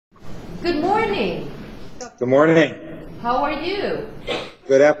Good morning. Good morning. How are you?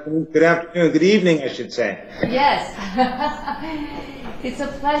 Good afternoon. Good afternoon. Good evening, I should say. Yes. It's a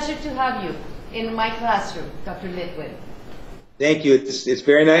pleasure to have you in my classroom, Dr. Litwin. Thank you. It's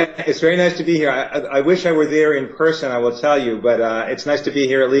very nice. It's very nice to be here. I wish I were there in person, I will tell you, but it's nice to be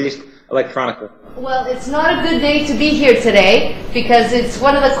here at least electronically. Well, it's not a good day to be here today because it's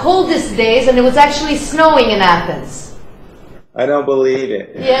one of the coldest days, and it was actually snowing in Athens. I don't believe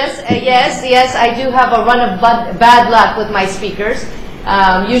it. Yes. I do have a run of bad luck with my speakers.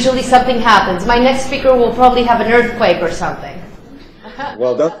 Usually something happens. My next speaker will probably have an earthquake or something.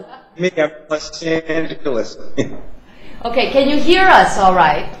 Well, don't me. I'm in Los Angeles. Okay, can you hear us all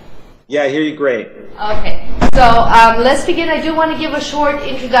right? Yeah, I hear you great. Okay, so let's begin. I do want to give a short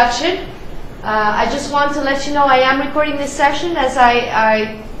introduction. I just want to let you know I am recording this session, as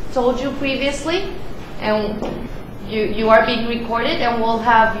I told you previously, and you are being recorded, and we'll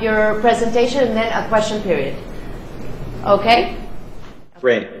have your presentation and then a question period. Okay?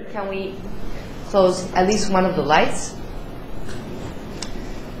 Great. Can we close at least one of the lights?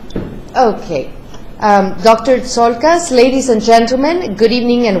 Okay. Dr. Tsolkas, ladies and gentlemen, good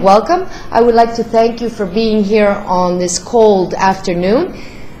evening and welcome. I would like to thank you for being here on this cold afternoon.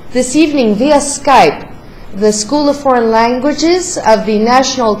 This evening, via Skype, the School of Foreign Languages of the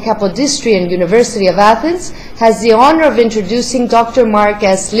National Kapodistrian University of Athens has the honor of introducing Dr. Mark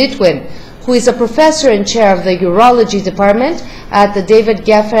S. Litwin, who is a professor and chair of the Urology Department at the David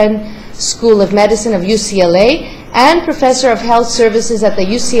Geffen School of Medicine of UCLA and professor of health services at the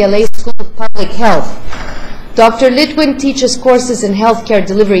UCLA School of Public Health. Dr. Litwin teaches courses in healthcare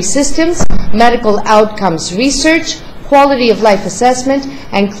delivery systems, medical outcomes research, quality of life assessment,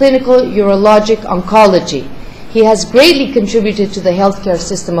 and clinical urologic oncology. He has greatly contributed to the healthcare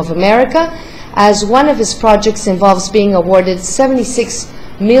system of America, as one of his projects involves being awarded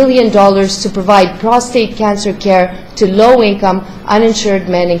 $76 million to provide prostate cancer care to low-income, uninsured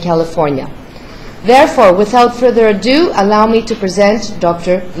men in California. Therefore, without further ado, allow me to present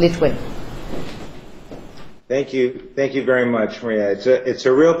Dr. Litwin. Thank you. Thank you very much, Maria. It's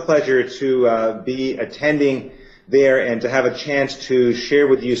a real pleasure to be attending there and to have a chance to share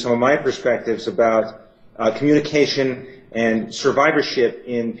with you some of my perspectives about communication and survivorship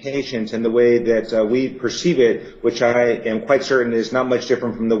in patients and the way that we perceive it, which I am quite certain is not much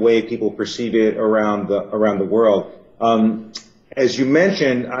different from the way people perceive it around the world. As you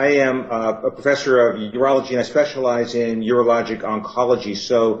mentioned, I am a professor of urology and I specialize in urologic oncology.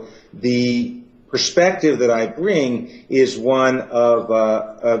 So the perspective that I bring is one of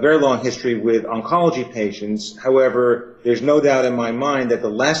a very long history with oncology patients. However, there's no doubt in my mind that the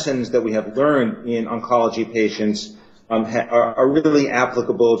lessons that we have learned in oncology patients are really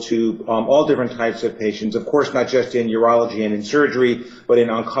applicable to all different types of patients. Of course, not just in urology and in surgery, but in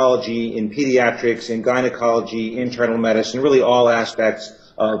oncology, in pediatrics, in gynecology, internal medicine, really all aspects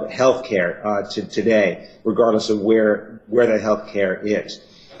of healthcare today, regardless of where that healthcare is.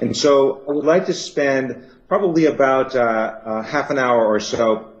 And so I would like to spend probably about half an hour or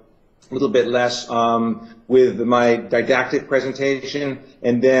so, a little bit less, with my didactic presentation,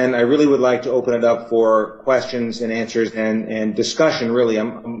 and then I really would like to open it up for questions and answers and discussion, really.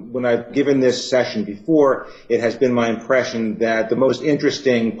 When I've given this session before, it has been my impression that the most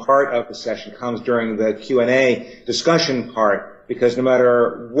interesting part of the session comes during the Q&A discussion part, because no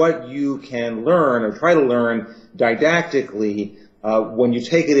matter what you can learn or try to learn didactically, when you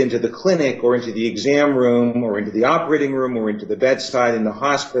take it into the clinic or into the exam room or into the operating room or into the bedside in the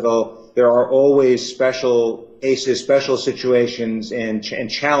hospital, there are always special cases, special situations, and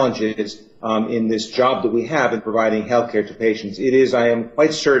challenges in this job that we have in providing healthcare to patients. It is, I am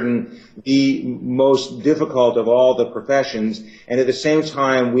quite certain, the most difficult of all the professions, and at the same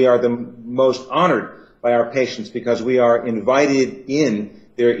time, we are the most honored by our patients because we are invited in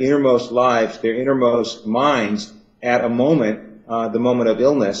their innermost lives, their innermost minds at a moment, the moment of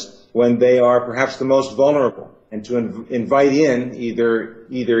illness, when they are perhaps the most vulnerable, and to invite in,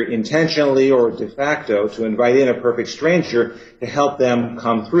 either intentionally or de facto, to invite in a perfect stranger to help them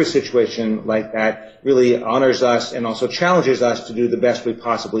come through a situation like that really honors us and also challenges us to do the best we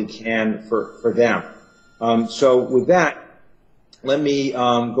possibly can for them. So with that, let me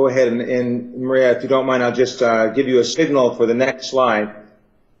go ahead and Maria, if you don't mind, I'll just give you a signal for the next slide.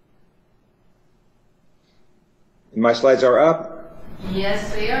 My slides are up?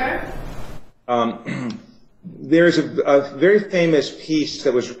 Yes, they are. There's a very famous piece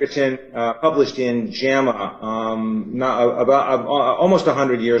that was written, published in JAMA, almost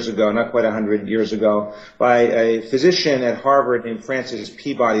 100 years ago, not quite 100 years ago, by a physician at Harvard named Francis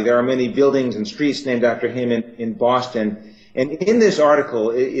Peabody. There are many buildings and streets named after him in Boston. And in this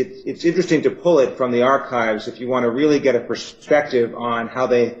article, it's interesting to pull it from the archives if you want to really get a perspective on how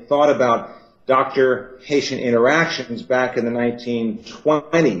they thought about doctor-patient interactions back in the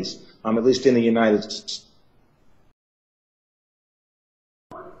 1920s, at least in the United States.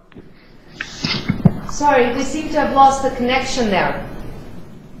 Sorry, we seem to have lost the connection there.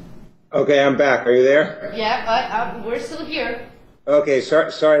 Okay, I'm back. Are you there? Yeah, we're still here. Okay,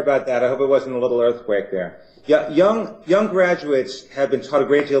 sorry about that. I hope it wasn't a little earthquake there. Yeah, young graduates have been taught a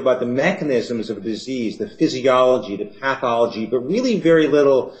great deal about the mechanisms of a disease, the physiology, the pathology, but really very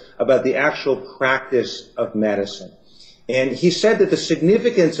little about the actual practice of medicine. And he said that the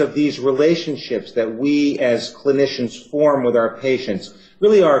significance of these relationships that we as clinicians form with our patients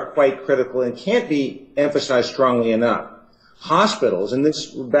really are quite critical and can't be emphasized strongly enough. Hospitals, and this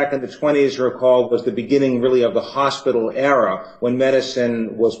back in the 20s, recall, was the beginning really of the hospital era when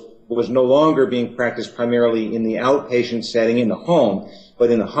medicine was no longer being practiced primarily in the outpatient setting in the home,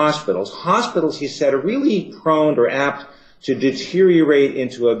 but in the hospitals. Hospitals, he said, are really prone or apt to deteriorate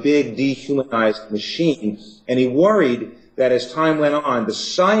into a big dehumanized machine, and he worried that as time went on, the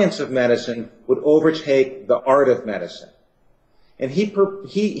science of medicine would overtake the art of medicine. And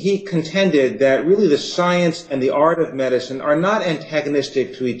he contended that really the science and the art of medicine are not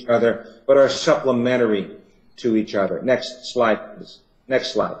antagonistic to each other, but are supplementary to each other. Next slide, please.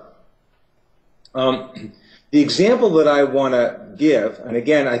 Next slide. The example that I want to give, and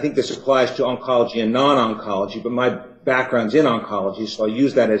again, I think this applies to oncology and non-oncology, but my background's in oncology, so I'll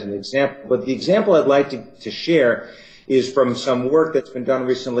use that as an example. But the example I'd like to share is from some work that's been done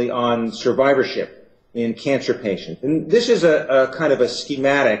recently on survivorship in cancer patients. And this is a kind of a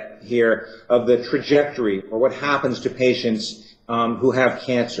schematic here of the trajectory or what happens to patients who have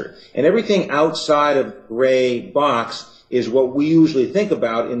cancer. And everything outside of the gray box is what we usually think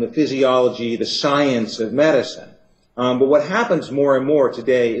about in the physiology, the science of medicine. But what happens more and more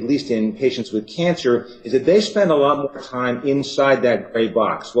today, at least in patients with cancer, is that they spend a lot more time inside that gray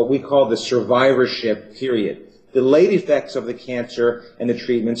box, what we call the survivorship period. The late effects of the cancer and the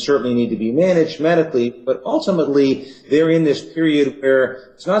treatment certainly need to be managed medically, but ultimately they're in this period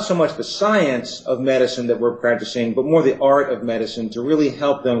where it's not so much the science of medicine that we're practicing, but more the art of medicine to really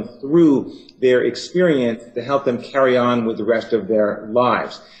help them through their experience, to help them carry on with the rest of their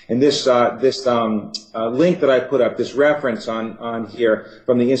lives. And this link that I put up, this reference on here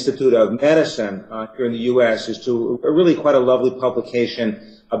from the Institute of Medicine here in the U.S. is to really quite a lovely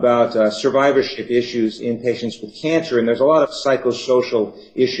publication about survivorship issues in patients with cancer, and there's a lot of psychosocial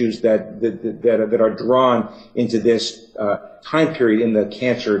issues that are drawn into this time period in the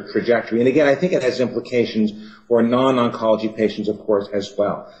cancer trajectory. And again, I think it has implications for non-oncology patients, of course, as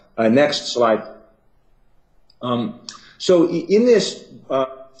well. Next slide. So in this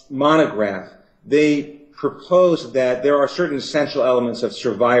monograph, they propose that there are certain essential elements of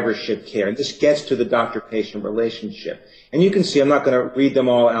survivorship care, and this gets to the doctor-patient relationship. And you can see, I'm not going to read them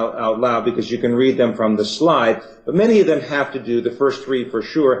all out loud because you can read them from the slide, but many of them have to do, the first three for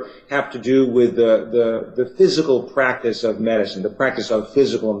sure, have to do with the physical practice of medicine, the practice of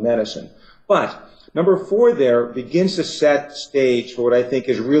physical medicine. But number 4 there begins to set stage for what I think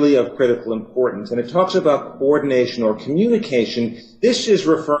is really of critical importance, and it talks about coordination or communication. This is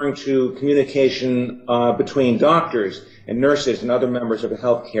referring to communication between doctors and nurses and other members of a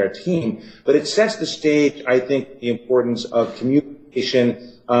healthcare team, but it sets the stage, I think, the importance of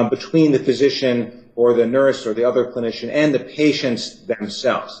communication between the physician or the nurse or the other clinician and the patients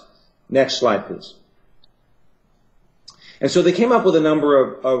themselves. Next slide, please. And so they came up with a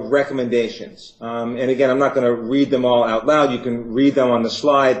number of recommendations. And again, I'm not going to read them all out loud. You can read them on the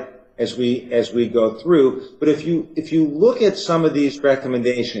slide as we go through. But if you look at some of these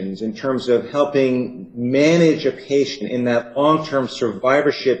recommendations in terms of helping manage a patient in that long-term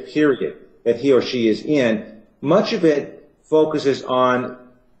survivorship period that he or she is in, much of it focuses on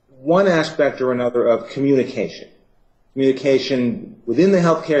one aspect or another of communication. Communication within the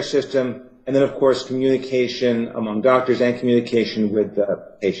healthcare system, and then, of course, communication among doctors and communication with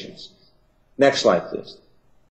patients. Next slide, please.